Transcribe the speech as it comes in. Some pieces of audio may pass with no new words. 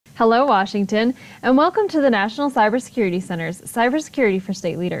Hello, Washington, and welcome to the National Cybersecurity Center's Cybersecurity for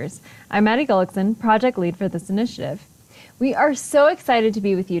State Leaders. I'm Maddie Gullickson, project lead for this initiative. We are so excited to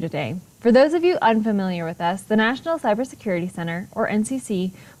be with you today. For those of you unfamiliar with us, the National Cybersecurity Center, or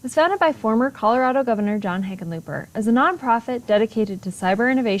NCC, was founded by former Colorado Governor John Hickenlooper as a nonprofit dedicated to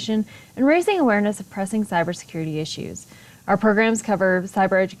cyber innovation and raising awareness of pressing cybersecurity issues. Our programs cover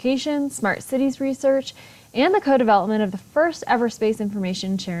cyber education, smart cities research, and the co-development of the first ever space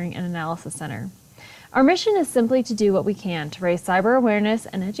information sharing and analysis center. Our mission is simply to do what we can to raise cyber awareness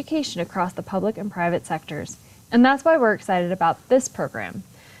and education across the public and private sectors. And that's why we're excited about this program.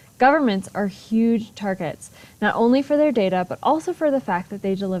 Governments are huge targets, not only for their data, but also for the fact that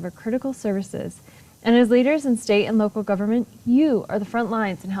they deliver critical services. And as leaders in state and local government, you are the front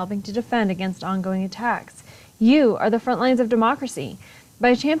lines in helping to defend against ongoing attacks. You are the front lines of democracy.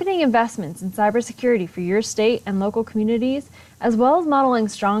 By championing investments in cybersecurity for your state and local communities, as well as modeling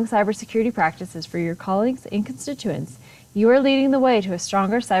strong cybersecurity practices for your colleagues and constituents, you are leading the way to a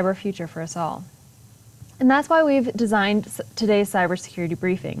stronger cyber future for us all. And that's why we've designed today's cybersecurity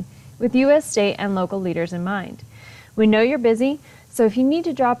briefing, with U.S. state and local leaders in mind. We know you're busy, so if you need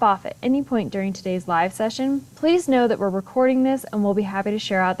to drop off at any point during today's live session, please know that we're recording this and we'll be happy to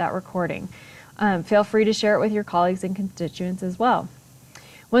share out that recording. Feel free to share it with your colleagues and constituents as well.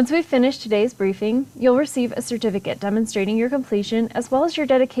 Once we've finished today's briefing, you'll receive a certificate demonstrating your completion as well as your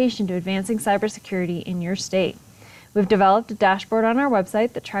dedication to advancing cybersecurity in your state. We've developed a dashboard on our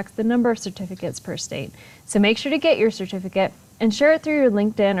website that tracks the number of certificates per state, so make sure to get your certificate and share it through your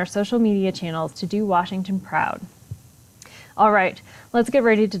LinkedIn or social media channels to do Washington proud. All right, let's get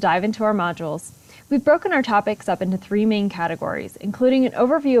ready to dive into our modules. We've broken our topics up into 3 main categories, including an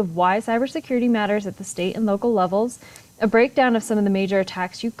overview of why cybersecurity matters at the state and local levels, a breakdown of some of the major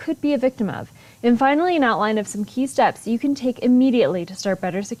attacks you could be a victim of, and finally an outline of some key steps you can take immediately to start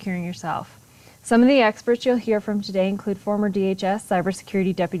better securing yourself. Some of the experts you'll hear from today include former DHS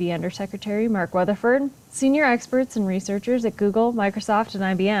Cybersecurity Deputy Undersecretary Mark Weatherford, senior experts and researchers at Google, Microsoft, and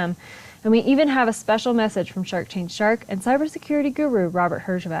IBM, and we even have a special message from Shark Tank Shark and cybersecurity guru Robert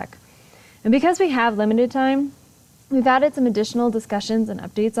Herjavec. And because we have limited time, we've added some additional discussions and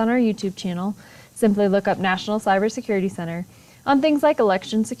updates on our YouTube channel. Simply look up National Cybersecurity Center on things like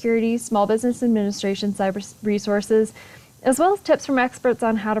election security, small business administration cyber resources, as well as tips from experts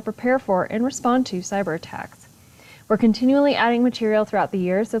on how to prepare for and respond to cyber attacks. We're continually adding material throughout the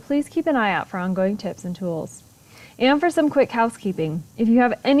year, so please keep an eye out for ongoing tips and tools. And for some quick housekeeping, if you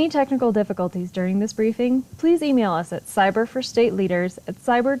have any technical difficulties during this briefing, please email us at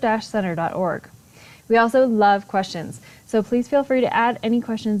cyberforstateleaders@cyber-center.org. We also love questions, so please feel free to add any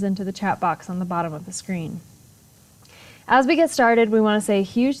questions into the chat box on the bottom of the screen. As we get started, we want to say a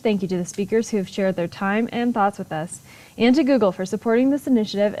huge thank you to the speakers who have shared their time and thoughts with us, and to Google for supporting this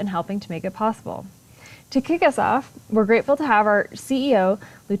initiative and helping to make it possible. To kick us off, we're grateful to have our CEO,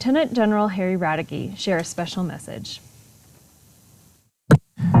 Lieutenant General Harry Radke, share a special message.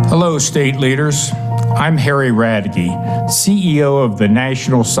 Hello, state leaders. I'm Harry Radke, CEO of the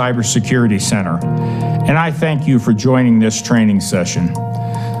National Cybersecurity Center, and I thank you for joining this training session.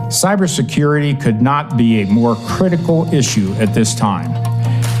 Cybersecurity could not be a more critical issue at this time,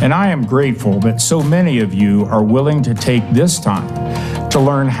 and I am grateful that so many of you are willing to take this time to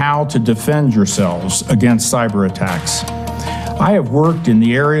learn how to defend yourselves against cyber attacks. I have worked in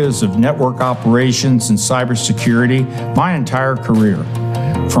the areas of network operations and cybersecurity my entire career,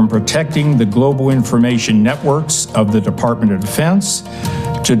 from protecting the global information networks of the Department of Defense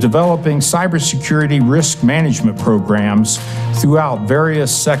to developing cybersecurity risk management programs throughout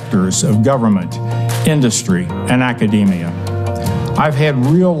various sectors of government, industry, and academia. I've had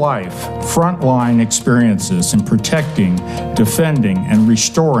real-life, frontline experiences in protecting, defending, and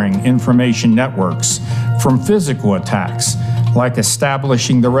restoring information networks from physical attacks, like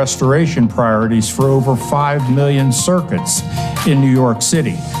establishing the restoration priorities for over 5 million circuits in New York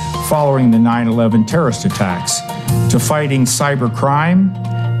City following the 9/11 terrorist attacks, to fighting cybercrime,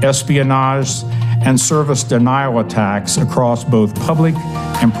 espionage, and service denial attacks across both public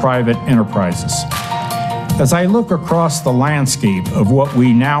and private enterprises. As I look across the landscape of what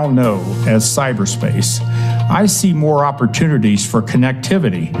we now know as cyberspace, I see more opportunities for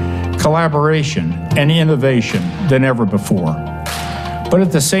connectivity, collaboration, and innovation than ever before. But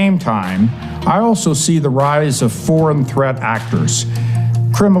at the same time, I also see the rise of foreign threat actors,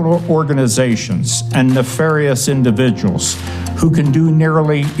 criminal organizations, and nefarious individuals who can do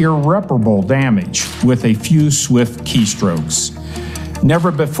nearly irreparable damage with a few swift keystrokes.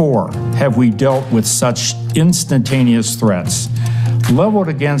 Never before have we dealt with such instantaneous threats, leveled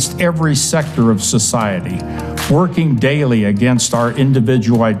against every sector of society, working daily against our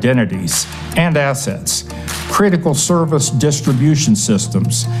individual identities and assets, critical service distribution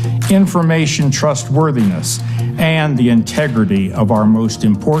systems, information trustworthiness, and the integrity of our most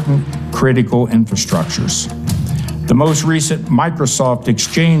important critical infrastructures. The most recent Microsoft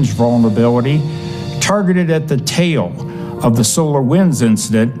Exchange vulnerability, targeted at the tail of the SolarWinds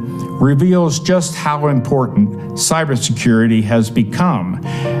incident, reveals just how important cybersecurity has become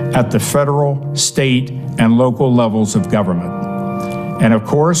at the federal, state, and local levels of government. And of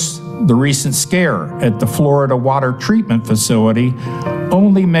course, the recent scare at the Florida water treatment facility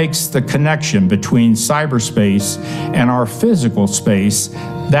only makes the connection between cyberspace and our physical space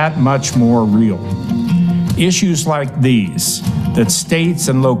that much more real. Issues like these that states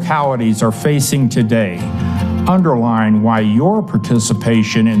and localities are facing today underline why your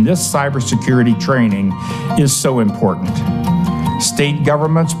participation in this cybersecurity training is so important. State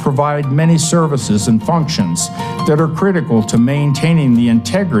governments provide many services and functions that are critical to maintaining the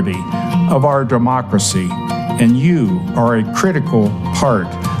integrity of our democracy, and you are a critical part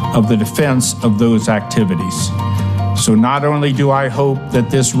of the defense of those activities. So not only do I hope that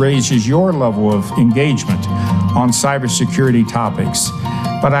this raises your level of engagement on cybersecurity topics,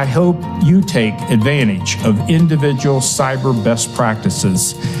 but I hope you take advantage of individual cyber best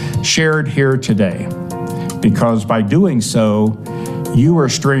practices shared here today, because by doing so, you are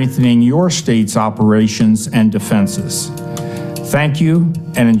strengthening your state's operations and defenses. Thank you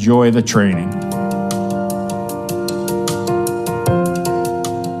and enjoy the training.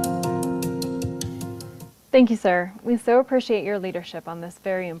 Thank you, sir. We so appreciate your leadership on this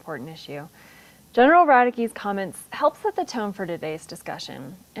very important issue. General Radke's comments help set the tone for today's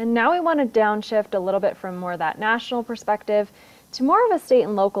discussion. And now we want to downshift a little bit from more of that national perspective to more of a state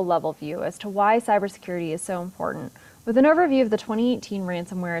and local level view as to why cybersecurity is so important, with an overview of the 2018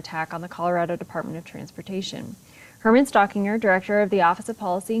 ransomware attack on the Colorado Department of Transportation. Herman Stockinger, Director of the Office of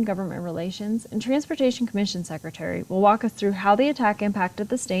Policy and Government Relations and Transportation Commission Secretary, will walk us through how the attack impacted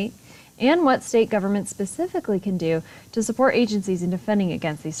the state and what state governments specifically can do to support agencies in defending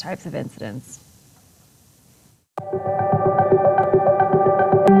against these types of incidents.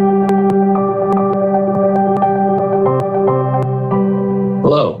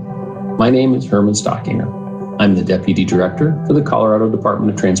 Hello, my name is Herman Stockinger. I'm the Deputy Director for the Colorado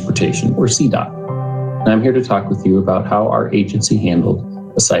Department of Transportation, or CDOT, and I'm here to talk with you about how our agency handled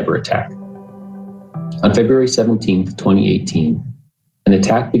a cyber attack. On February 17, 2018, an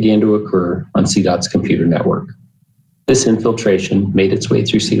attack began to occur on CDOT's computer network. This infiltration made its way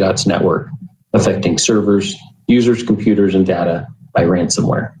through CDOT's network, affecting servers, users' computers, and data by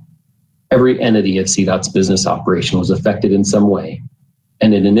ransomware. Every entity of CDOT's business operation was affected in some way,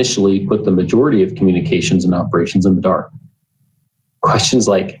 and it initially put the majority of communications and operations in the dark. Questions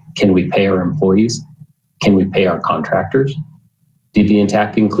like, can we pay our employees? Can we pay our contractors? Did the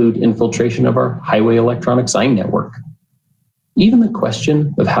attack include infiltration of our highway electronic sign network? Even the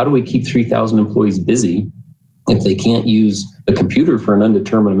question of how do we keep 3,000 employees busy if they can't use a computer for an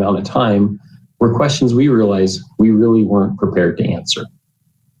undetermined amount of time were questions we realized we really weren't prepared to answer.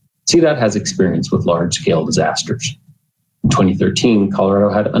 CDOT has experience with large-scale disasters. In 2013, Colorado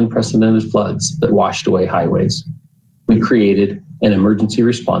had unprecedented floods that washed away highways. We created an emergency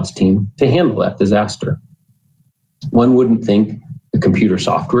response team to handle that disaster. One wouldn't think a computer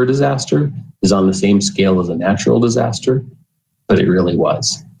software disaster is on the same scale as a natural disaster, but it really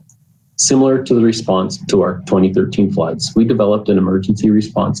was. Similar to the response to our 2013 floods, we developed an emergency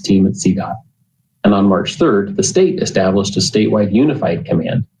response team at CDOT. And on March 3rd, the state established a statewide unified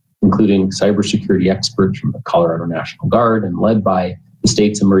command, including cybersecurity experts from the Colorado National Guard and led by the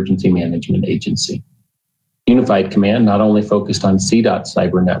state's emergency management agency. Unified command not only focused on CDOT's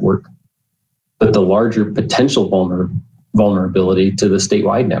cyber network, but the larger potential vulnerability to the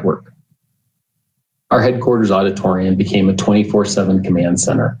statewide network. Our headquarters auditorium became a 24/7 command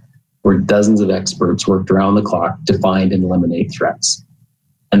center where dozens of experts worked around the clock to find and eliminate threats.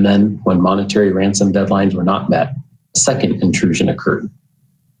 And then, when monetary ransom deadlines were not met, a second intrusion occurred.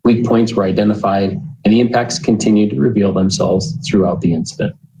 Weak points were identified, and the impacts continued to reveal themselves throughout the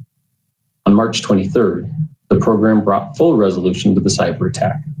incident. On March 23rd, the program brought full resolution to the cyber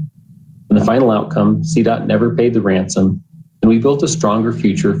attack. In the final outcome, CDOT never paid the ransom, and we built a stronger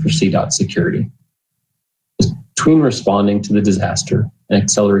future for CDOT security. Between responding to the disaster and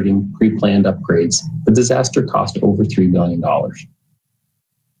accelerating pre-planned upgrades, the disaster cost over $3 million.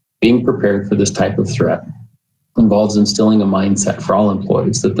 Being prepared for this type of threat involves instilling a mindset for all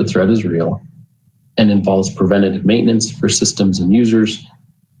employees that the threat is real and involves preventative maintenance for systems and users,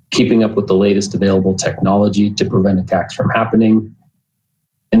 keeping up with the latest available technology to prevent attacks from happening,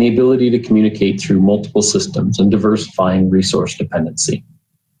 and the ability to communicate through multiple systems and diversifying resource dependency.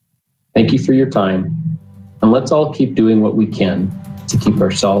 Thank you for your time, and let's all keep doing what we can to keep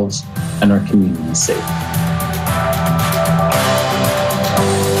ourselves and our communities safe.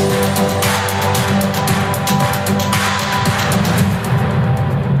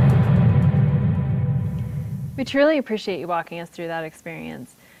 We truly appreciate you walking us through that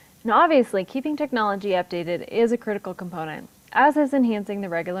experience. And obviously, keeping technology updated is a critical component, as is enhancing the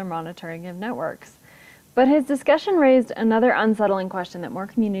regular monitoring of networks. But his discussion raised another unsettling question that more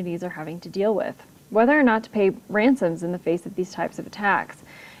communities are having to deal with: whether or not to pay ransoms in the face of these types of attacks.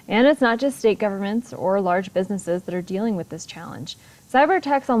 And it's not just state governments or large businesses that are dealing with this challenge. Cyber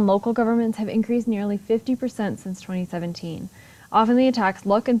attacks on local governments have increased nearly 50% since 2017. Often the attacks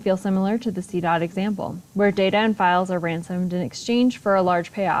look and feel similar to the CDOT example, where data and files are ransomed in exchange for a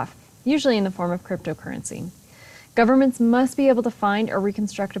large payoff, usually in the form of cryptocurrency. Governments must be able to find or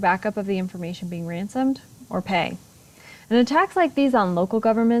reconstruct a backup of the information being ransomed, or pay. And attacks like these on local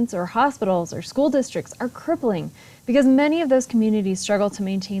governments or hospitals or school districts are crippling because many of those communities struggle to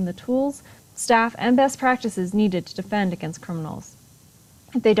maintain the tools, staff, and best practices needed to defend against criminals.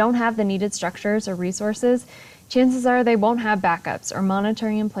 If they don't have the needed structures or resources, chances are they won't have backups or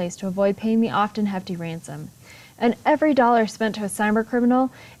monitoring in place to avoid paying the often hefty ransom. And every dollar spent to a cyber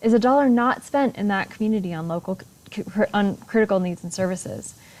criminal is a dollar not spent in that community on critical needs and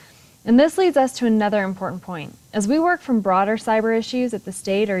services. And this leads us to another important point. As we work from broader cyber issues at the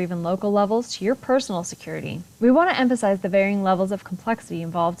state or even local levels to your personal security, we want to emphasize the varying levels of complexity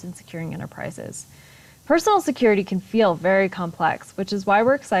involved in securing enterprises. Personal security can feel very complex, which is why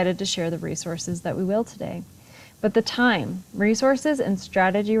we're excited to share the resources that we will today. But the time, resources, and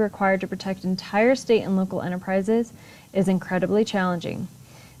strategy required to protect entire state and local enterprises is incredibly challenging.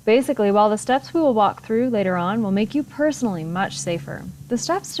 Basically, while the steps we will walk through later on will make you personally much safer, the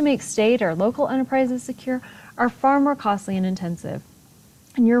steps to make state or local enterprises secure are far more costly and intensive.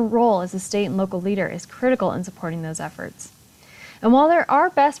 And your role as a state and local leader is critical in supporting those efforts. And while there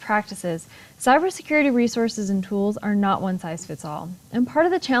are best practices, cybersecurity resources and tools are not one size fits all. And part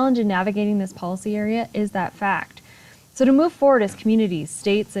of the challenge in navigating this policy area is that fact. So to move forward as communities,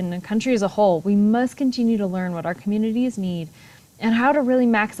 states, and a country as a whole, we must continue to learn what our communities need and how to really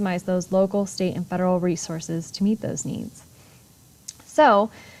maximize those local, state, and federal resources to meet those needs.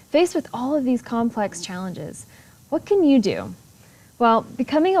 So, faced with all of these complex challenges, what can you do? Well,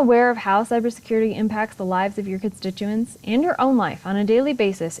 becoming aware of how cybersecurity impacts the lives of your constituents and your own life on a daily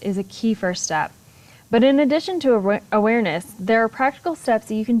basis is a key first step. But in addition to awareness, there are practical steps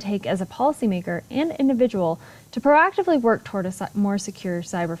that you can take as a policymaker and individual to proactively work toward a more secure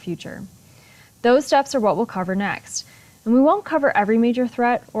cyber future. Those steps are what we'll cover next. And we won't cover every major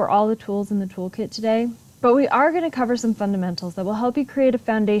threat or all the tools in the toolkit today, but we are going to cover some fundamentals that will help you create a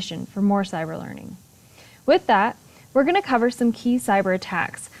foundation for more cyber learning. With that, we're going to cover some key cyber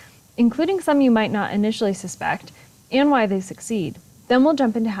attacks, including some you might not initially suspect, and why they succeed. Then we'll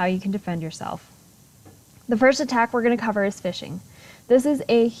jump into how you can defend yourself. The first attack we're going to cover is phishing. This is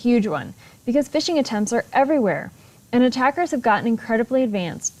a huge one, because phishing attempts are everywhere, and attackers have gotten incredibly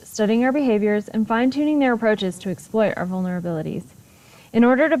advanced, studying our behaviors and fine-tuning their approaches to exploit our vulnerabilities. In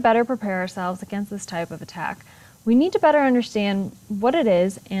order to better prepare ourselves against this type of attack, we need to better understand what it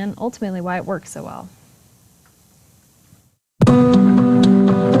is and ultimately why it works so well.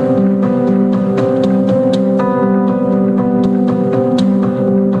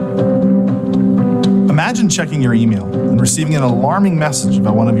 Imagine checking your email and receiving an alarming message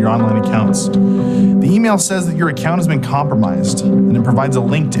about one of your online accounts. The email says that your account has been compromised, and it provides a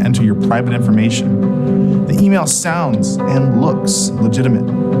link to enter your private information. The email sounds and looks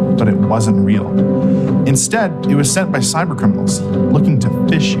legitimate, but it wasn't real. Instead, it was sent by cybercriminals looking to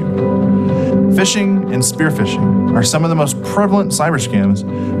phish you. Phishing and spear phishing are some of the most prevalent cyber scams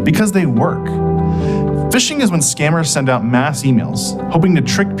because they work. Phishing is when scammers send out mass emails, hoping to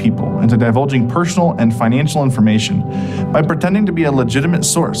trick people into divulging personal and financial information by pretending to be a legitimate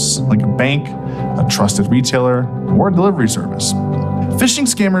source, like a bank, a trusted retailer, or a delivery service. Phishing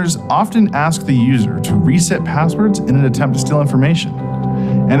scammers often ask the user to reset passwords in an attempt to steal information.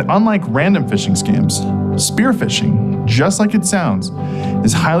 And unlike random phishing scams, spear phishing, just like it sounds,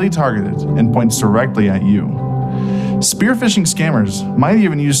 is highly targeted and points directly at you. Spear phishing scammers might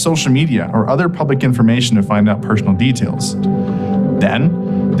even use social media or other public information to find out personal details.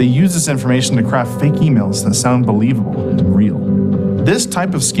 Then, they use this information to craft fake emails that sound believable and real. This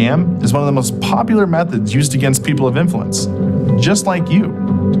type of scam is one of the most popular methods used against people of influence, just like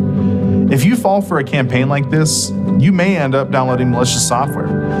you. If you fall for a campaign like this, you may end up downloading malicious software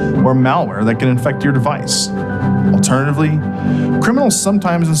or malware that can infect your device. Alternatively, criminals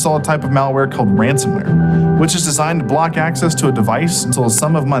sometimes install a type of malware called ransomware, which is designed to block access to a device until a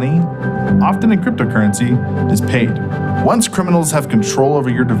sum of money, often in cryptocurrency, is paid. Once criminals have control over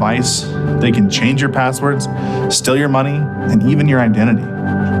your device, they can change your passwords, steal your money, and even your identity.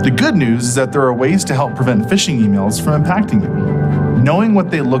 The good news is that there are ways to help prevent phishing emails from impacting you. Knowing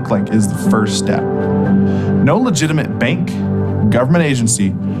what they look like is the first step. No legitimate bank, government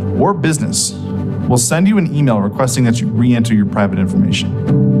agency, or business will send you an email requesting that you re-enter your private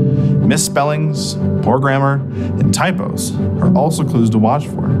information. Misspellings, poor grammar, and typos are also clues to watch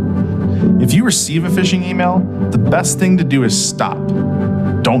for. If you receive a phishing email, the best thing to do is stop.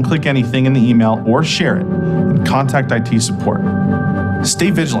 Don't click anything in the email or share it, and contact IT support.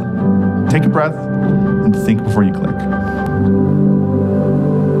 Stay vigilant, take a breath, and think before you click.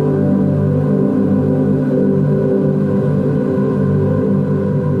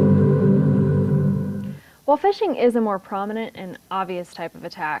 While phishing is a more prominent and obvious type of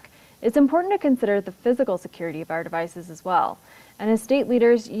attack, it's important to consider the physical security of our devices as well. And as state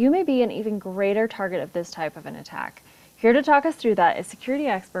leaders, you may be an even greater target of this type of an attack. Here to talk us through that is security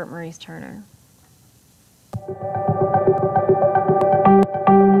expert Maurice Turner.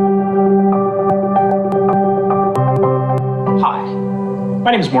 Hi,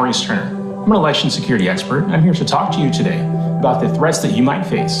 my name is Maurice Turner. I'm an election security expert, and I'm here to talk to you today about the threats that you might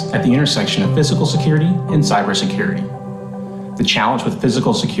face at the intersection of physical security and cybersecurity. The challenge with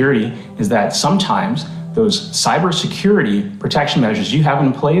physical security is that sometimes those cybersecurity protection measures you have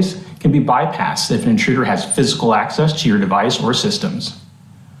in place can be bypassed if an intruder has physical access to your device or systems.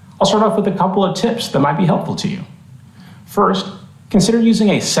 I'll start off with a couple of tips that might be helpful to you. First, consider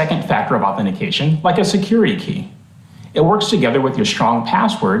using a second factor of authentication, like a security key. It works together with your strong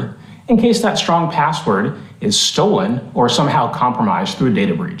password in case that strong password is stolen or somehow compromised through a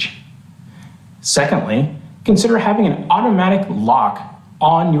data breach. Secondly, consider having an automatic lock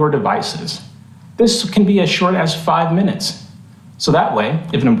on your devices. This can be as short as 5 minutes. So that way,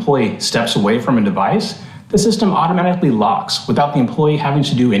 if an employee steps away from a device, the system automatically locks without the employee having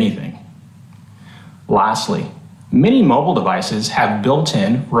to do anything. Lastly, many mobile devices have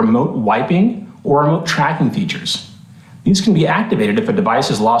built-in remote wiping or remote tracking features. These can be activated if a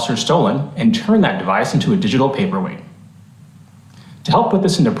device is lost or stolen and turn that device into a digital paperweight. To help put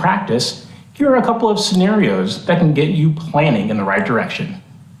this into practice, here are a couple of scenarios that can get you planning in the right direction.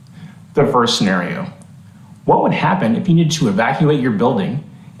 The first scenario: what would happen if you needed to evacuate your building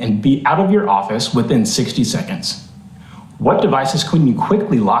and be out of your office within 60 seconds? What devices can you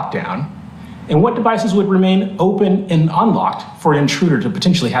quickly lock down? And what devices would remain open and unlocked for an intruder to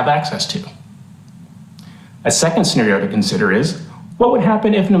potentially have access to? A second scenario to consider is, what would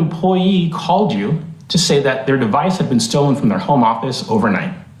happen if an employee called you to say that their device had been stolen from their home office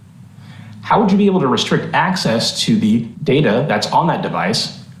overnight? How would you be able to restrict access to the data that's on that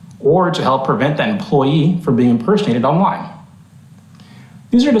device, or to help prevent that employee from being impersonated online?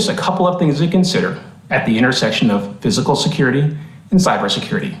 These are just a couple of things to consider at the intersection of physical security and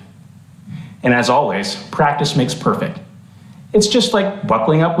cybersecurity. And as always, practice makes perfect. It's just like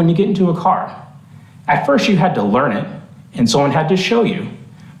buckling up when you get into a car. At first you had to learn it, and someone had to show you,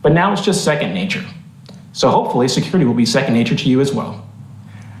 but now it's just second nature. So hopefully security will be second nature to you as well.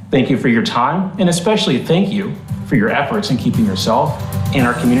 Thank you for your time, and especially thank you for your efforts in keeping yourself and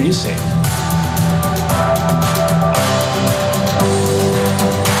our community safe.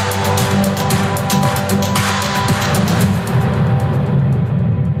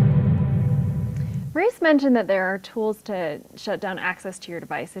 Maurice mentioned that there are tools to shut down access to your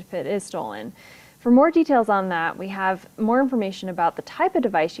device if it is stolen. For more details on that, we have more information about the type of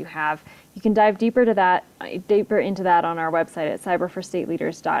device you have. You can dive deeper into that on our website at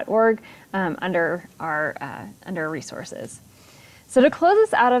cyberforstateleaders.org under resources. So to close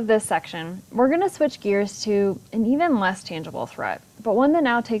us out of this section, we're going to switch gears to an even less tangible threat, but one that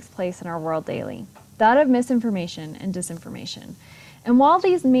now takes place in our world daily, that of misinformation and disinformation. And while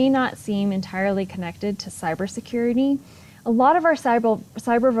these may not seem entirely connected to cybersecurity, a lot of our cyber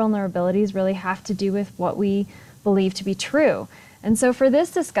vulnerabilities really have to do with what we believe to be true. And so for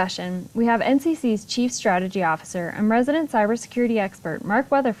this discussion, we have NCC's Chief Strategy Officer and resident cybersecurity expert, Mark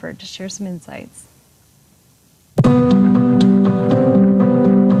Weatherford, to share some insights.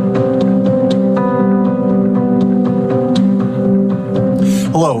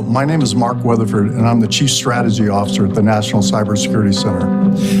 Hello, my name is Mark Weatherford, and I'm the Chief Strategy Officer at the National Cybersecurity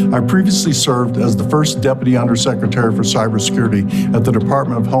Center. I previously served as the first Deputy Undersecretary for Cybersecurity at the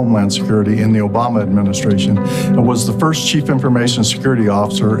Department of Homeland Security in the Obama administration, and was the first Chief Information Security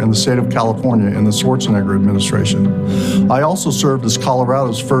Officer in the state of California in the Schwarzenegger administration. I also served as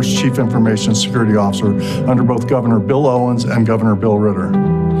Colorado's first Chief Information Security Officer under both Governor Bill Owens and Governor Bill Ritter.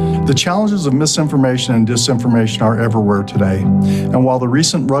 The challenges of misinformation and disinformation are everywhere today, and while the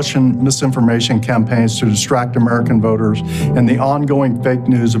recent Russian misinformation campaigns to distract American voters and the ongoing fake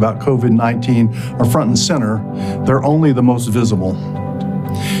news about COVID-19 are front and center, they're only the most visible.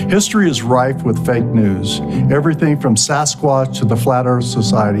 History is rife with fake news, everything from Sasquatch to the Flat Earth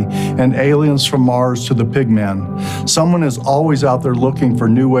Society and aliens from Mars to the Pigman. Someone is always out there looking for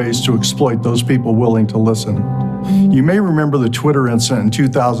new ways to exploit those people willing to listen. You may remember the Twitter incident in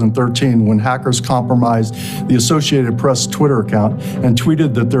 2013 when hackers compromised the Associated Press Twitter account and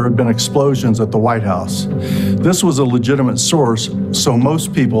tweeted that there had been explosions at the White House. This was a legitimate source, so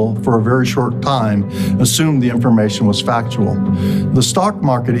most people, for a very short time, assumed the information was factual. The stock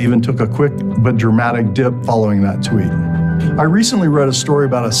market even took a quick but dramatic dip following that tweet. I recently read a story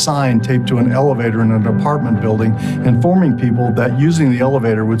about a sign taped to an elevator in an apartment building informing people that using the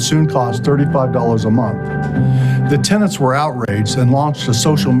elevator would soon cost $35 a month. The tenants were outraged and launched a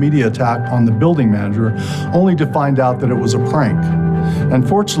social media attack on the building manager, only to find out that it was a prank.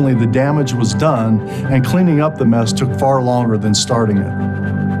 Unfortunately, the damage was done, and cleaning up the mess took far longer than starting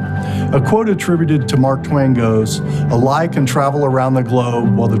it. A quote attributed to Mark Twain goes, "A lie can travel around the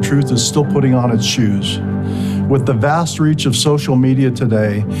globe while the truth is still putting on its shoes." With the vast reach of social media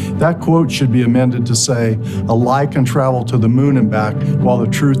today, that quote should be amended to say, "A lie can travel to the moon and back while the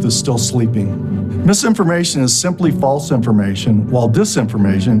truth is still sleeping." Misinformation is simply false information, while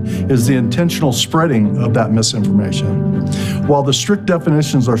disinformation is the intentional spreading of that misinformation. While the strict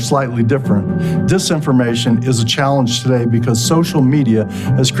definitions are slightly different, disinformation is a challenge today because social media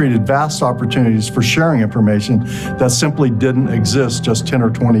has created vast opportunities for sharing information that simply didn't exist just 10 or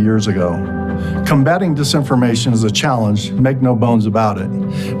 20 years ago. Combating disinformation is a challenge, make no bones about it.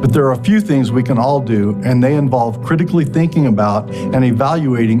 But there are a few things we can all do, and they involve critically thinking about and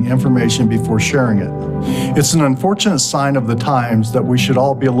evaluating information before sharing it. It's an unfortunate sign of the times that we should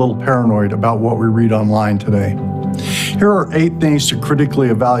all be a little paranoid about what we read online today. Here are 8 things to critically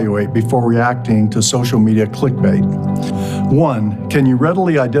evaluate before reacting to social media clickbait. 1. Can you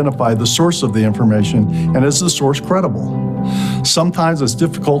readily identify the source of the information, and is the source credible? Sometimes it's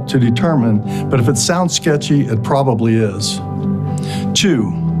difficult to determine, but if it sounds sketchy, it probably is.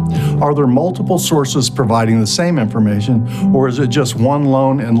 2. Are there multiple sources providing the same information, or is it just one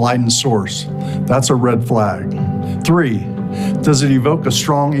lone enlightened source? That's a red flag. 3. Does it evoke a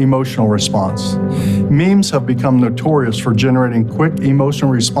strong emotional response? Memes have become notorious for generating quick emotional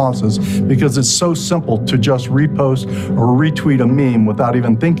responses because it's so simple to just repost or retweet a meme without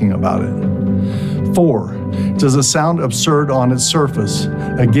even thinking about it. 4. Does it sound absurd on its surface?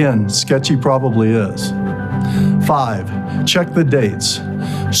 Again, sketchy probably is. 5. Check the dates.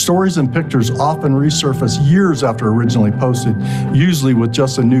 Stories and pictures often resurface years after originally posted, usually with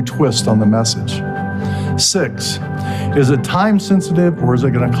just a new twist on the message. 6. Is it time sensitive or is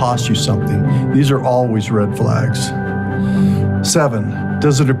it going to cost you something? These are always red flags. 7.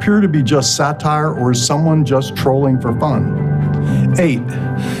 Does it appear to be just satire or is someone just trolling for fun? 8.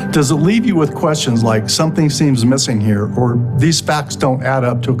 Does it leave you with questions like something seems missing here or these facts don't add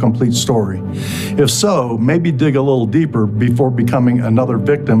up to a complete story? If so, maybe dig a little deeper before becoming another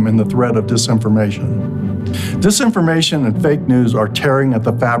victim in the thread of disinformation. Disinformation and fake news are tearing at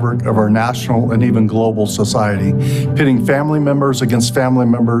the fabric of our national and even global society, pitting family members against family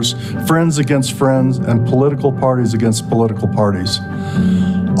members, friends against friends, and political parties against political parties.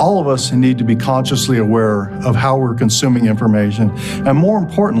 All of us need to be consciously aware of how we're consuming information, and more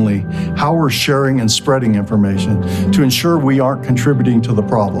importantly, how we're sharing and spreading information to ensure we aren't contributing to the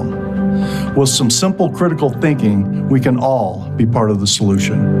problem. With some simple critical thinking, we can all be part of the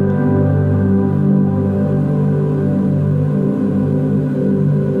solution.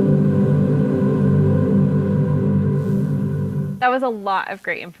 That was a lot of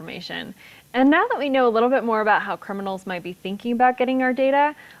great information. And now that we know a little bit more about how criminals might be thinking about getting our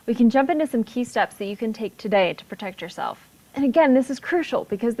data, we can jump into some key steps that you can take today to protect yourself. And again, this is crucial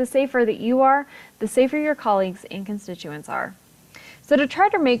because the safer that you are, the safer your colleagues and constituents are. So to try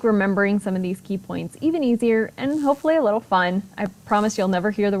to make remembering some of these key points even easier and hopefully a little fun, I promise you'll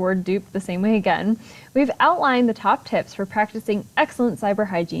never hear the word dupe the same way again, we've outlined the top tips for practicing excellent cyber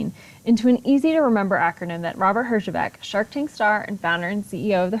hygiene into an easy to remember acronym that Robert Herjavec, Shark Tank star and founder and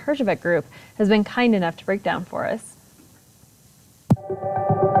CEO of the Herjavec Group, has been kind enough to break down for us.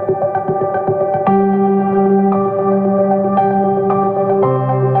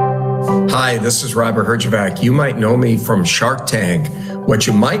 Hi, this is Robert Herjavec. You might know me from Shark Tank. What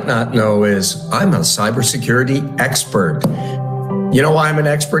you might not know is I'm a cybersecurity expert. You know why I'm an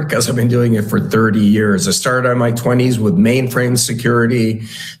expert? Because I've been doing it for 30 years. I started in my 20s with mainframe security,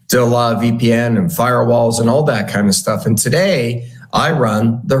 did a lot of VPN and firewalls and all that kind of stuff. And today I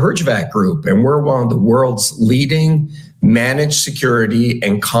run the Herjavec Group, and we're one of the world's leading managed security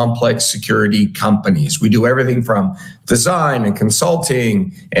and complex security companies. We do everything from design and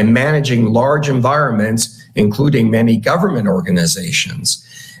consulting and managing large environments, including many government organizations.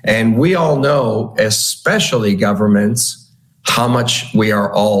 And we all know, especially governments, how much we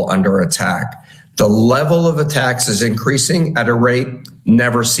are all under attack. The level of attacks is increasing at a rate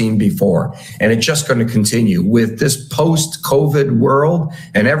never seen before. And it's just going to continue with this post-COVID world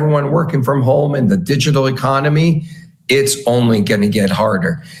and everyone working from home and the digital economy. It's only going to get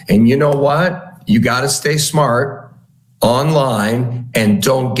harder. And you know what? You got to stay smart online and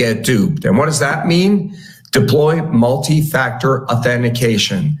don't get duped. And what does that mean? Deploy multi-factor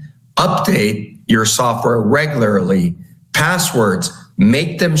authentication. Update your software regularly. Passwords,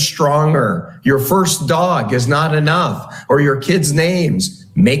 make them stronger. Your first dog is not enough, or your kids' names,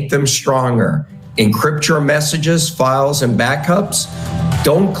 make them stronger. Encrypt your messages, files, and backups.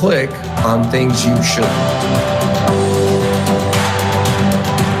 Don't click on things you shouldn't.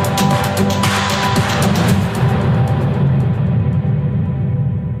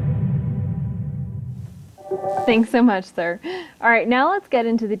 Thanks so much, sir. All right, now let's get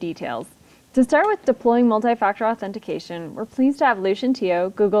into the details. To start with deploying multi-factor authentication, we're pleased to have Lucian Teo,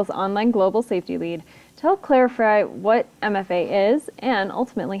 Google's online global safety lead, to help clarify what MFA is and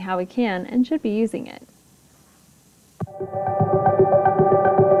ultimately how we can and should be using it.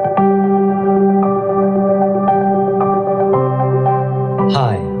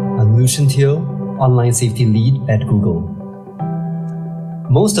 Hi, I'm Lucian Teo, online safety lead at Google.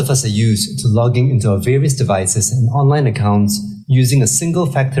 Most of us are used to logging into our various devices and online accounts using a single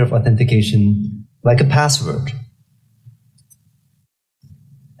factor of authentication, like a password.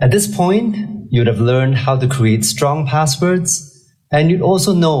 At this point, you would have learned how to create strong passwords, and you'd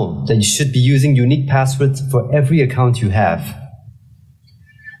also know that you should be using unique passwords for every account you have.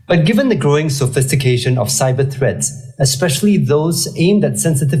 But given the growing sophistication of cyber threats, especially those aimed at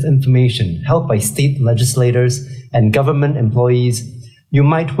sensitive information held by state legislators and government employees, you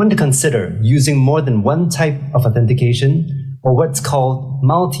might want to consider using more than one type of authentication, or what's called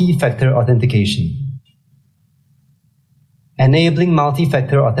multi-factor authentication. Enabling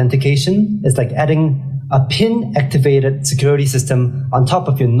multi-factor authentication is like adding a PIN-activated security system on top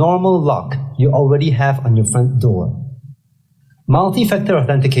of your normal lock you already have on your front door. Multi-factor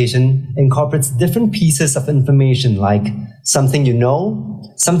authentication incorporates different pieces of information like something you know,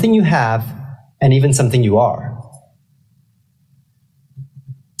 something you have, and even something you are.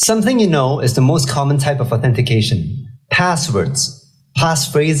 Something you know is the most common type of authentication. Passwords,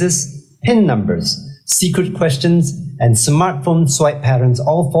 passphrases, PIN numbers, secret questions, and smartphone swipe patterns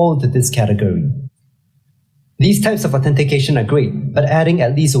all fall into this category. These types of authentication are great, but adding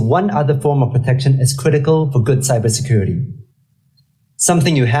at least one other form of protection is critical for good cybersecurity.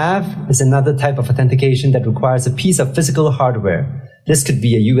 Something you have is another type of authentication that requires a piece of physical hardware. This could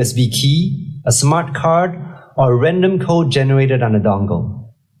be a USB key, a smart card, or a random code generated on a dongle.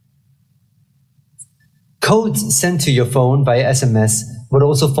 Codes sent to your phone via SMS would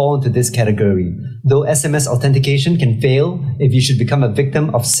also fall into this category, though SMS authentication can fail if you should become a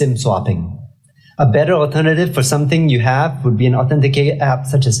victim of SIM swapping. A better alternative for something you have would be an authenticator app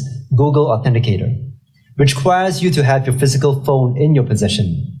such as Google Authenticator, which requires you to have your physical phone in your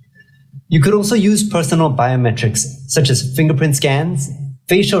possession. You could also use personal biometrics such as fingerprint scans,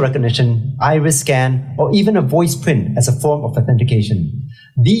 facial recognition, iris scan, or even a voice print as a form of authentication.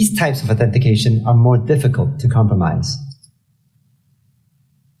 These types of authentication are more difficult to compromise.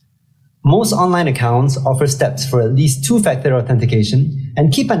 Most online accounts offer steps for at least two-factor authentication,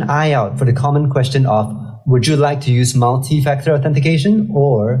 and keep an eye out for the common question of, would you like to use multi-factor authentication,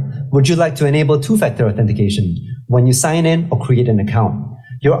 or would you like to enable two-factor authentication when you sign in or create an account?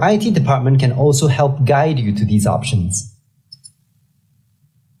 Your IT department can also help guide you to these options.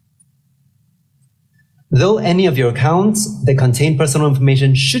 Though any of your accounts that contain personal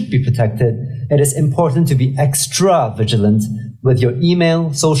information should be protected, it is important to be extra vigilant with your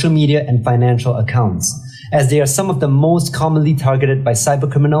email, social media, and financial accounts, as they are some of the most commonly targeted by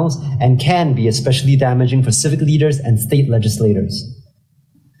cybercriminals and can be especially damaging for civic leaders and state legislators.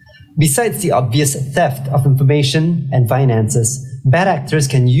 Besides the obvious theft of information and finances, bad actors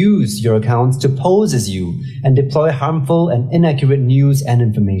can use your accounts to pose as you and deploy harmful and inaccurate news and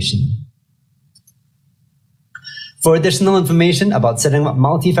information. For additional information about setting up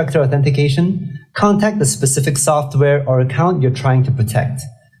multi-factor authentication, contact the specific software or account you're trying to protect.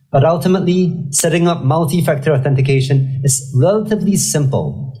 But ultimately, setting up multi-factor authentication is relatively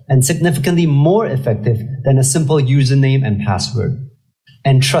simple and significantly more effective than a simple username and password.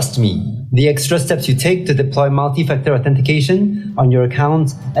 And trust me, the extra steps you take to deploy multi-factor authentication on your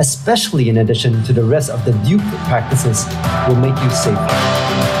account, especially in addition to the rest of the dupe practices, will make you safer.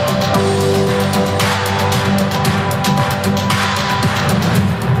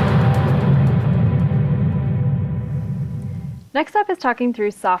 Next up is talking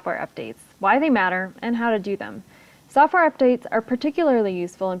through software updates, why they matter, and how to do them. Software updates are particularly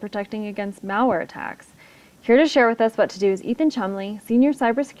useful in protecting against malware attacks. Here to share with us what to do is Ethan Chumley, Senior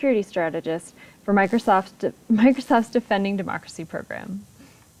Cybersecurity Strategist for Microsoft's Defending Democracy program.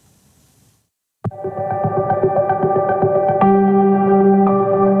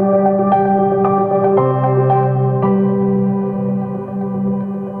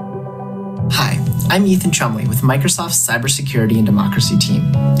 I'm Ethan Chumley with Microsoft's Cybersecurity and Democracy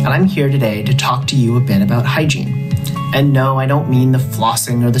team, and I'm here today to talk to you a bit about hygiene. And no, I don't mean the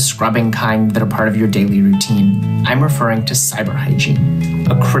flossing or the scrubbing kind that are part of your daily routine. I'm referring to cyber hygiene,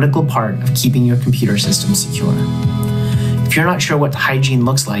 a critical part of keeping your computer system secure. If you're not sure what hygiene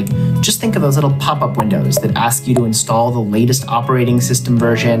looks like, just think of those little pop-up windows that ask you to install the latest operating system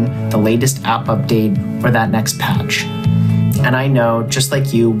version, the latest app update, or that next patch. And I know, just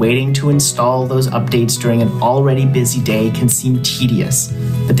like you, waiting to install those updates during an already busy day can seem tedious,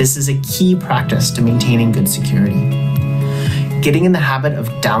 but this is a key practice to maintaining good security. Getting in the habit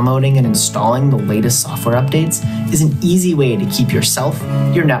of downloading and installing the latest software updates is an easy way to keep yourself,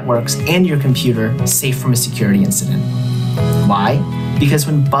 your networks, and your computer safe from a security incident. Why? Because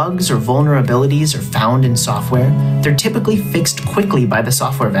when bugs or vulnerabilities are found in software, they're typically fixed quickly by the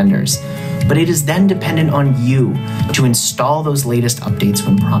software vendors. But it is then dependent on you to install those latest updates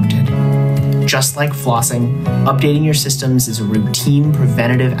when prompted. Just like flossing, updating your systems is a routine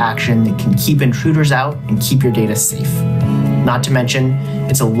preventative action that can keep intruders out and keep your data safe. Not to mention,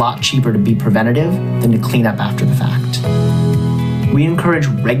 it's a lot cheaper to be preventative than to clean up after the fact. We encourage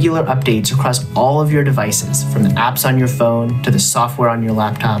regular updates across all of your devices, from the apps on your phone to the software on your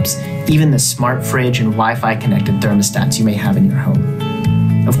laptops, even the smart fridge and Wi-Fi connected thermostats you may have in your home.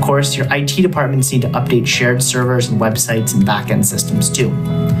 Of course, your IT departments need to update shared servers and websites and backend systems too.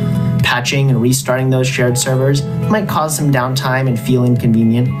 Patching and restarting those shared servers might cause some downtime and feel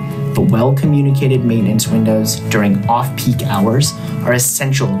inconvenient, but well-communicated maintenance windows during off-peak hours are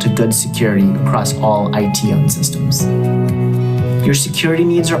essential to good security across all IT-owned systems. Your security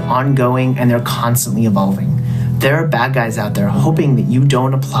needs are ongoing and they're constantly evolving. There are bad guys out there hoping that you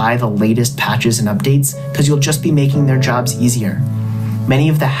don't apply the latest patches and updates because you'll just be making their jobs easier. Many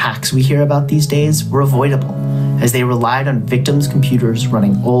of the hacks we hear about these days were avoidable, as they relied on victims' computers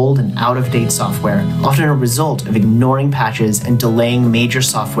running old and out-of-date software, often a result of ignoring patches and delaying major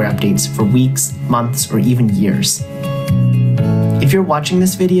software updates for weeks, months, or even years. If you're watching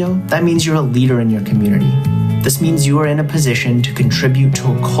this video, that means you're a leader in your community. This means you are in a position to contribute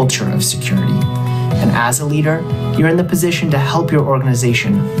to a culture of security. And as a leader, you're in the position to help your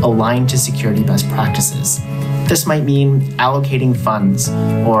organization align to security best practices. This might mean allocating funds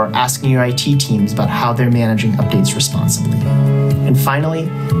or asking your IT teams about how they're managing updates responsibly. And finally,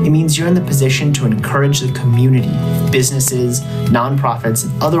 it means you're in the position to encourage the community, businesses, nonprofits,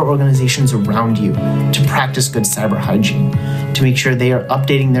 and other organizations around you to practice good cyber hygiene, to make sure they are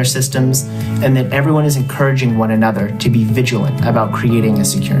updating their systems and that everyone is encouraging one another to be vigilant about creating a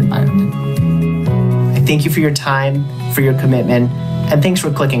secure environment. I thank you for your time, for your commitment, and thanks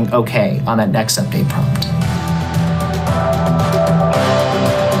for clicking OK on that next update prompt.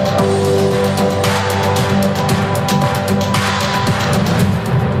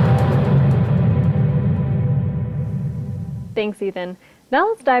 Thanks, Ethan. Now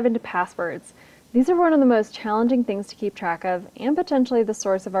let's dive into passwords. These are one of the most challenging things to keep track of and potentially the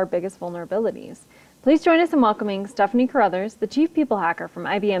source of our biggest vulnerabilities. Please join us in welcoming Stephanie Carruthers, the Chief People Hacker from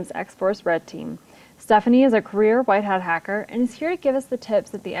IBM's X-Force Red team. Stephanie is a career white hat hacker and is here to give us the tips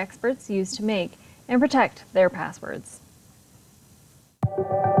that the experts use to make and protect their passwords.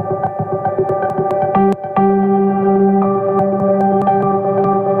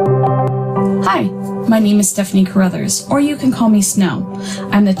 Hi, my name is Stephanie Carruthers, or you can call me Snow.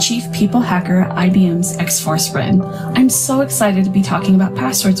 I'm the Chief People Hacker at IBM's X-Force Red. I'm so excited to be talking about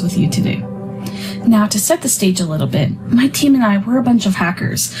passwords with you today. Now, to set the stage a little bit, my team and I, we're a bunch of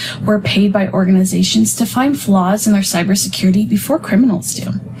hackers. We're paid by organizations to find flaws in their cybersecurity before criminals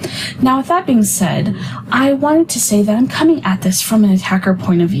do. Now, with that being said, I wanted to say that I'm coming at this from an attacker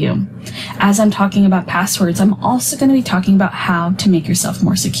point of view. As I'm talking about passwords, I'm also going to be talking about how to make yourself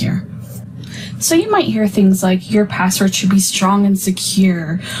more secure. So you might hear things like your password should be strong and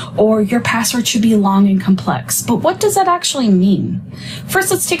secure, or your password should be long and complex. But what does that actually mean? First,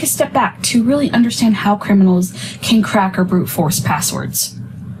 let's take a step back to really understand how criminals can crack or brute force passwords.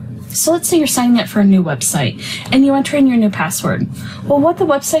 So let's say you're signing up for a new website and you enter in your new password. Well, what the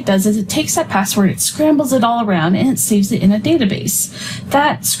website does is it takes that password, it scrambles it all around, and it saves it in a database.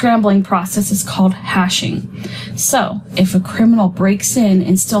 That scrambling process is called hashing. So if a criminal breaks in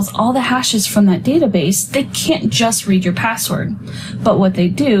and steals all the hashes from that database, they can't just read your password. But what they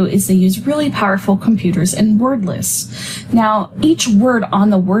do is they use really powerful computers and word lists. Now, each word on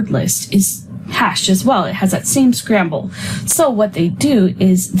the word list is hashed as well. It has that same scramble. So what they do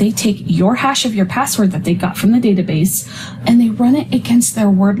is they take your hash of your password that they got from the database and they run it against their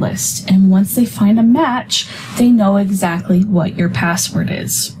word list. And once they find a match, they know exactly what your password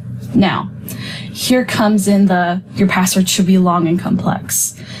is. Now, here comes in your password should be long and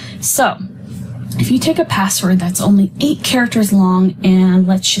complex. So if you take a password that's only 8 characters long and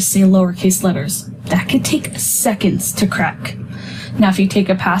let's just say lowercase letters, that could take seconds to crack. Now, if you take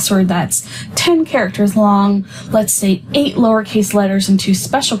a password that's 10 characters long, let's say 8 lowercase letters and 2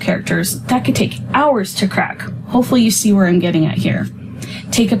 special characters, that could take hours to crack. Hopefully you see where I'm getting at here.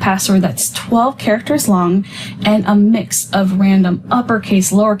 Take a password that's 12 characters long and a mix of random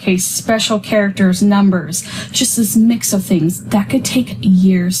uppercase, lowercase, special characters, numbers, just this mix of things. That could take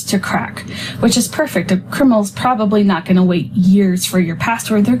years to crack, which is perfect. A criminal's probably not going to wait years for your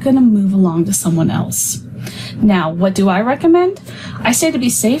password. They're going to move along to someone else. Now, what do I recommend? I say to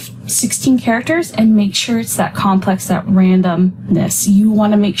be safe, 16 characters, and make sure it's that complex, that randomness. You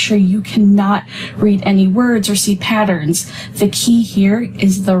want to make sure you cannot read any words or see patterns. The key here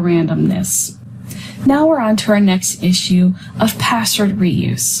is the randomness. Now we're on to our next issue of password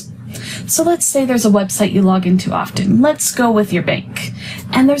reuse. So let's say there's a website you log into often. Let's go with your bank.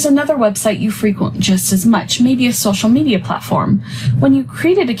 And there's another website you frequent just as much, maybe a social media platform. When you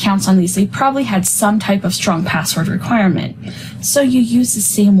created accounts on these, they probably had some type of strong password requirement. So you use the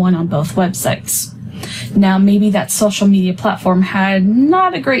same one on both websites. Now, maybe that social media platform had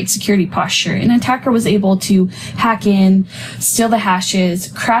not a great security posture. An attacker was able to hack in, steal the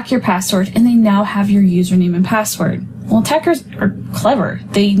hashes, crack your password, and they now have your username and password. Well, attackers are clever.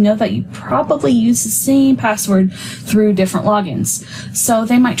 They know that you probably use the same password through different logins. So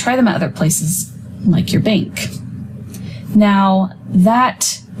they might try them at other places, like your bank. Now,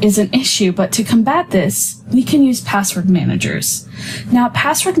 that is an issue, but to combat this, we can use password managers. Now,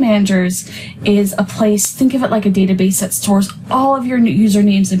 password managers is a place, think of it like a database that stores all of your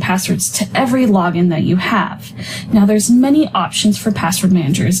usernames and passwords to every login that you have. Now, there's many options for password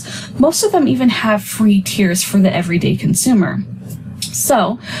managers. Most of them even have free tiers for the everyday consumer.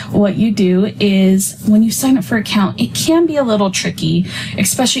 So what you do is when you sign up for an account, it can be a little tricky,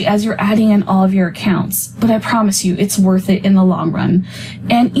 especially as you're adding in all of your accounts, but I promise you it's worth it in the long run.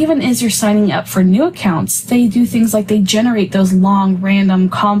 And even as you're signing up for new accounts, they do things like they generate those long, random,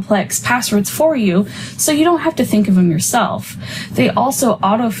 complex passwords for you, so you don't have to think of them yourself. They also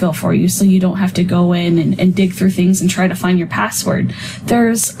autofill for you, so you don't have to go in and dig through things and try to find your password.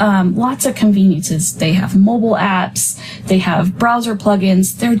 There's lots of conveniences. They have mobile apps, they have browser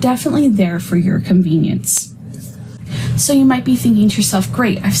plugins. They're definitely there for your convenience. So you might be thinking to yourself,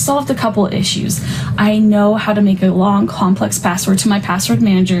 great, I've solved a couple of issues. I know how to make a long, complex password to my password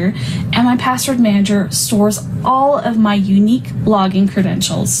manager, and my password manager stores all of my unique login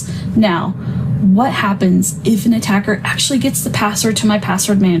credentials. Now, what happens if an attacker actually gets the password to my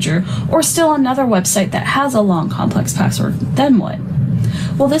password manager or still another website that has a long, complex password? Then what?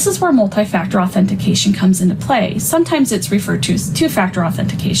 Well, this is where multi-factor authentication comes into play. Sometimes it's referred to as two-factor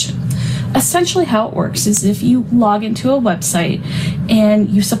authentication. Essentially how it works is if you log into a website and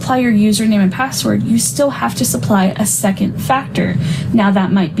you supply your username and password, you still have to supply a second factor. Now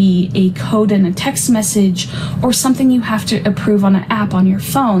that might be a code in a text message or something you have to approve on an app on your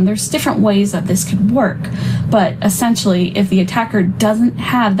phone. There's different ways that this could work, but essentially if the attacker doesn't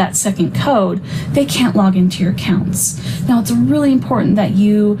have that second code, they can't log into your accounts. Now it's really important that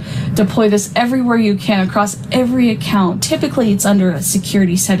you deploy this everywhere you can across every account. Typically it's under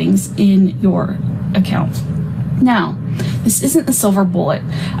security settings in your account. Now, this isn't the silver bullet.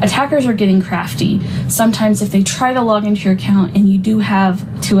 Attackers are getting crafty. Sometimes if they try to log into your account and you do have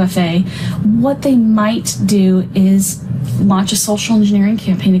 2FA, what they might do is launch a social engineering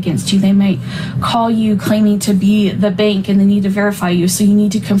campaign against you. They might call you claiming to be the bank and they need to verify you, so you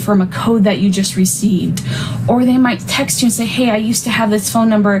need to confirm a code that you just received. Or they might text you and say, hey, I used to have this phone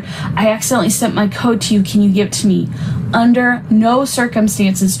number. I accidentally sent my code to you. Can you give it to me? Under no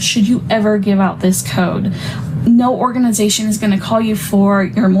circumstances should you ever give out this code. No organization is going to call you for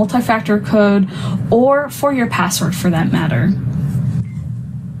your multi-factor code or for your password for that matter.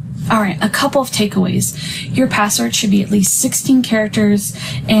 All right, a couple of takeaways. Your password should be at least 16 characters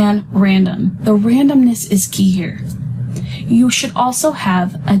and random. The randomness is key here. You should also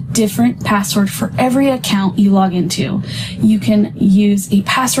have a different password for every account you log into. You can use a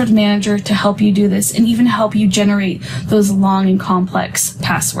password manager to help you do this and even help you generate those long and complex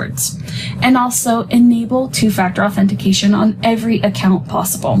passwords. And also enable two-factor authentication on every account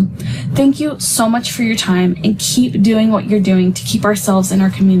possible. Thank you so much for your time, and keep doing what you're doing to keep ourselves and our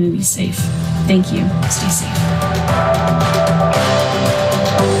community safe. Thank you. Stay safe.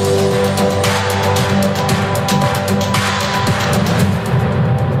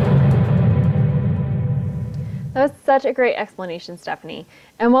 That was such a great explanation, Stephanie.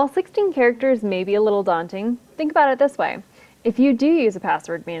 And while 16 characters may be a little daunting, think about it this way. If you do use a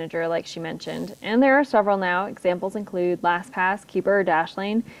password manager like she mentioned, and there are several now, examples include LastPass, Keeper, or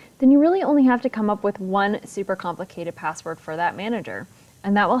Dashlane, then you really only have to come up with one super complicated password for that manager,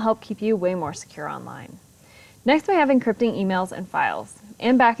 and that will help keep you way more secure online. Next, we have encrypting emails and files,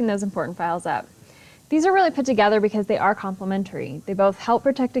 and backing those important files up. These are really put together because they are complementary. They both help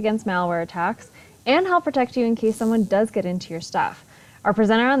protect against malware attacks and help protect you in case someone does get into your stuff. Our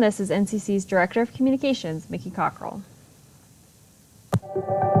presenter on this is NCC's Director of Communications, Mickey Cockrell.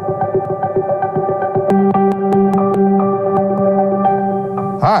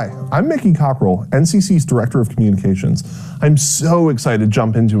 Hi, I'm Mickey Cockrell, NCC's Director of Communications. I'm so excited to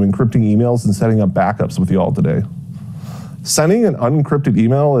jump into encrypting emails and setting up backups with you all today. Sending an unencrypted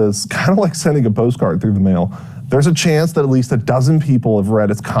email is kind of like sending a postcard through the mail. There's a chance that at least a dozen people have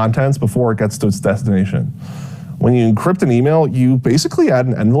read its contents before it gets to its destination. When you encrypt an email, you basically add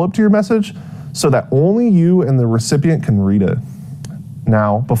an envelope to your message so that only you and the recipient can read it.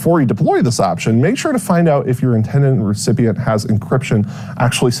 Now, before you deploy this option, make sure to find out if your intended recipient has encryption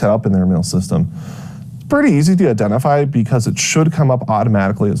actually set up in their mail system. It's pretty easy to identify because it should come up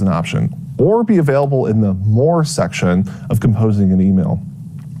automatically as an option or be available in the More section of composing an email.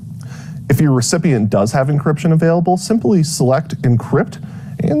 If your recipient does have encryption available, simply select Encrypt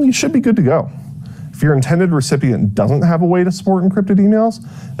and you should be good to go. If your intended recipient doesn't have a way to support encrypted emails,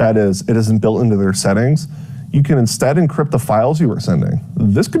 that is, it isn't built into their settings, you can instead encrypt the files you are sending.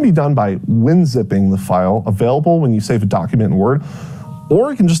 This can be done by WinZipping the file available when you save a document in Word,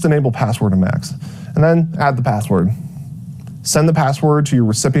 or you can just enable Password and Max, and then add the password. Send the password to your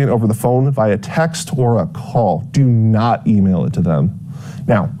recipient over the phone via text or a call. Do not email it to them.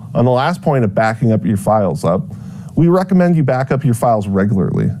 Now, on the last point of backing up your files up, we recommend you back up your files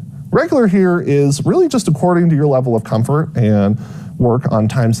regularly. Regular here is really just according to your level of comfort and work on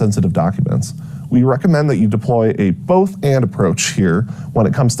time-sensitive documents. We recommend that you deploy a both-and approach here when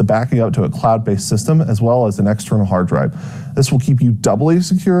it comes to backing up to a cloud-based system as well as an external hard drive. This will keep you doubly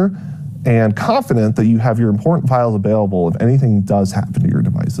secure and confident that you have your important files available if anything does happen to your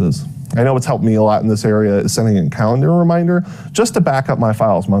devices. I know what's helped me a lot in this area is sending a calendar reminder just to back up my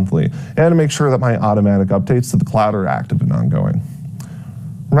files monthly and to make sure that my automatic updates to the cloud are active and ongoing.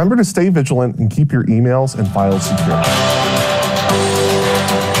 Remember to stay vigilant and keep your emails and files secure.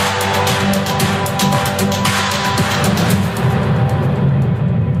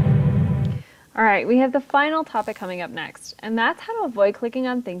 All right, we have the final topic coming up next, and that's how to avoid clicking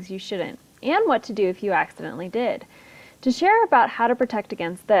on things you shouldn't, and what to do if you accidentally did. To share about how to protect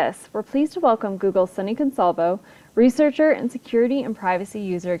against this, we're pleased to welcome Google's Sunny Consalvo, researcher and security and privacy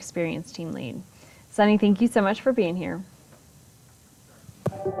user experience team lead. Sunny, thank you so much for being here.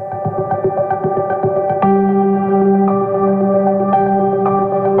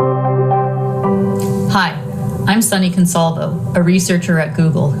 Hi, I'm Sunny Consalvo, a researcher at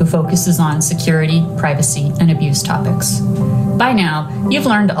Google who focuses on security, privacy, and abuse topics. By now, you've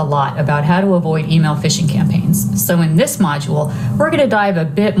learned a lot about how to avoid email phishing campaigns. So in this module, we're going to dive a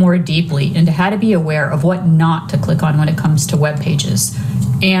bit more deeply into how to be aware of what not to click on when it comes to web pages,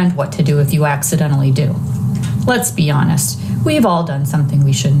 and what to do if you accidentally do. Let's be honest, we've all done something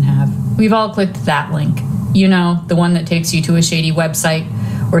we shouldn't have. We've all clicked that link. You know, the one that takes you to a shady website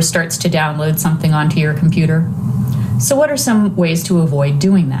or starts to download something onto your computer. So what are some ways to avoid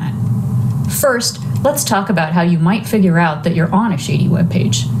doing that? First, let's talk about how you might figure out that you're on a shady web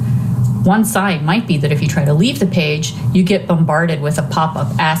page. One sign might be that if you try to leave the page, you get bombarded with a pop-up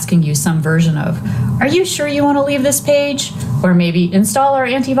asking you some version of, "Are you sure you want to leave this page?" Or maybe, "Install our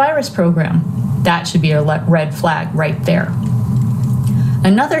antivirus program." That should be a red flag right there.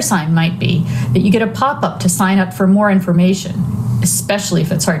 Another sign might be that you get a pop-up to sign up for more information, especially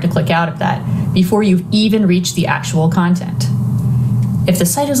if it's hard to click out of that, before you've even reached the actual content. If the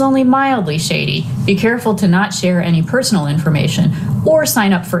site is only mildly shady, be careful to not share any personal information or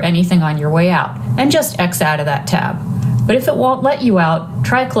sign up for anything on your way out, and just X out of that tab. But if it won't let you out,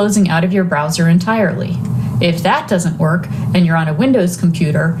 try closing out of your browser entirely. If that doesn't work and you're on a Windows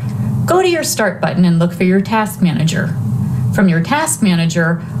computer, go to your Start button and look for your Task Manager. From your Task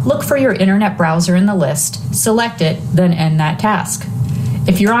Manager, look for your internet browser in the list, select it, then end that task.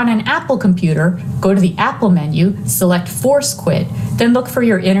 If you're on an Apple computer, go to the Apple menu, select Force Quit, then look for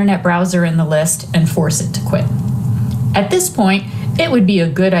your internet browser in the list and force it to quit. At this point, it would be a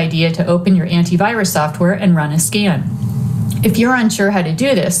good idea to open your antivirus software and run a scan. If you're unsure how to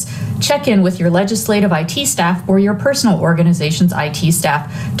do this, check in with your legislative IT staff or your personal organization's IT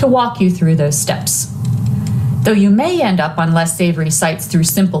staff to walk you through those steps. Though you may end up on less savory sites through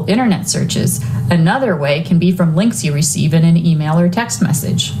simple internet searches, another way can be from links you receive in an email or text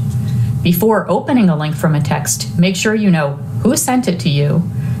message. Before opening a link from a text, make sure you know who sent it to you,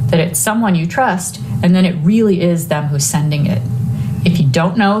 that it's someone you trust, and then it really is them who's sending it. If you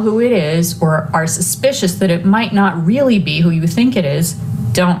don't know who it is or are suspicious that it might not really be who you think it is,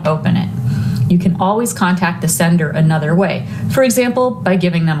 don't open it. You can always contact the sender another way, for example, by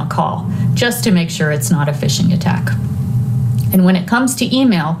giving them a call, just to make sure it's not a phishing attack. And when it comes to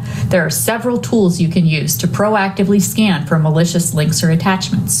email, there are several tools you can use to proactively scan for malicious links or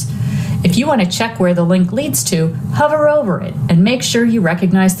attachments. If you want to check where the link leads to, hover over it and make sure you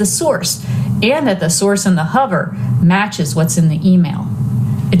recognize the source and that the source in the hover matches what's in the email.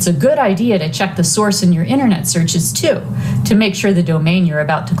 It's a good idea to check the source in your internet searches too, to make sure the domain you're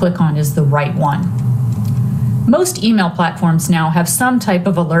about to click on is the right one. Most email platforms now have some type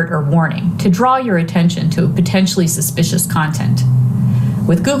of alert or warning to draw your attention to potentially suspicious content.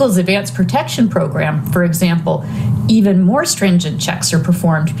 With Google's Advanced Protection program, for example, even more stringent checks are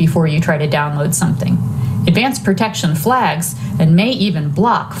performed before you try to download something. Advanced Protection flags and may even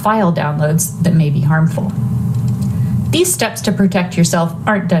block file downloads that may be harmful. These steps to protect yourself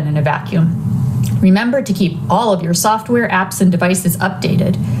aren't done in a vacuum. Remember to keep all of your software, apps, and devices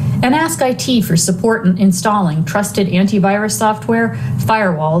updated, and ask IT for support in installing trusted antivirus software,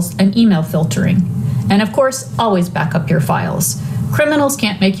 firewalls, and email filtering. And of course, always back up your files. Criminals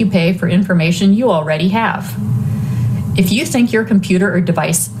can't make you pay for information you already have. If you think your computer or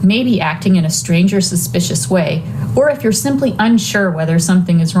device may be acting in a strange or suspicious way, or if you're simply unsure whether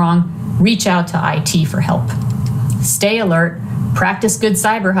something is wrong, reach out to IT for help. Stay alert, practice good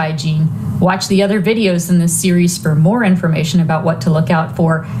cyber hygiene, watch the other videos in this series for more information about what to look out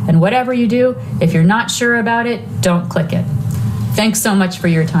for, and whatever you do, if you're not sure about it, don't click it. Thanks so much for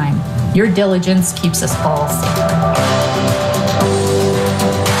your time. Your diligence keeps us all safe.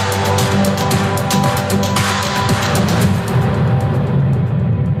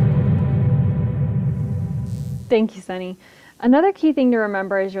 Thank you, Sunny. Another key thing to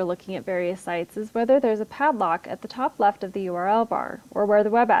remember as you're looking at various sites is whether there's a padlock at the top left of the URL bar, or where the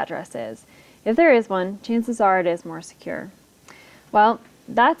web address is. If there is one, chances are it is more secure. Well,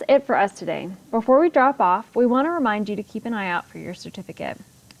 that's it for us today. Before we drop off, we want to remind you to keep an eye out for your certificate.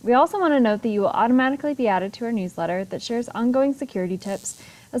 We also want to note that you will automatically be added to our newsletter that shares ongoing security tips,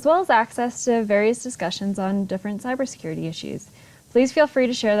 as well as access to various discussions on different cybersecurity issues. Please feel free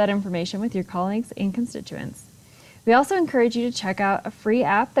to share that information with your colleagues and constituents. We also encourage you to check out a free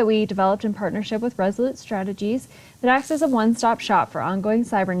app that we developed in partnership with Resolute Strategies that acts as a one-stop shop for ongoing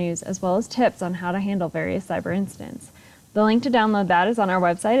cyber news, as well as tips on how to handle various cyber incidents. The link to download that is on our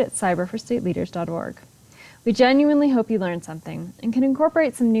website at cyberforstateleaders.org. We genuinely hope you learned something and can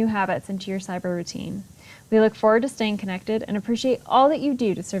incorporate some new habits into your cyber routine. We look forward to staying connected and appreciate all that you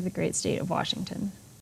do to serve the great state of Washington.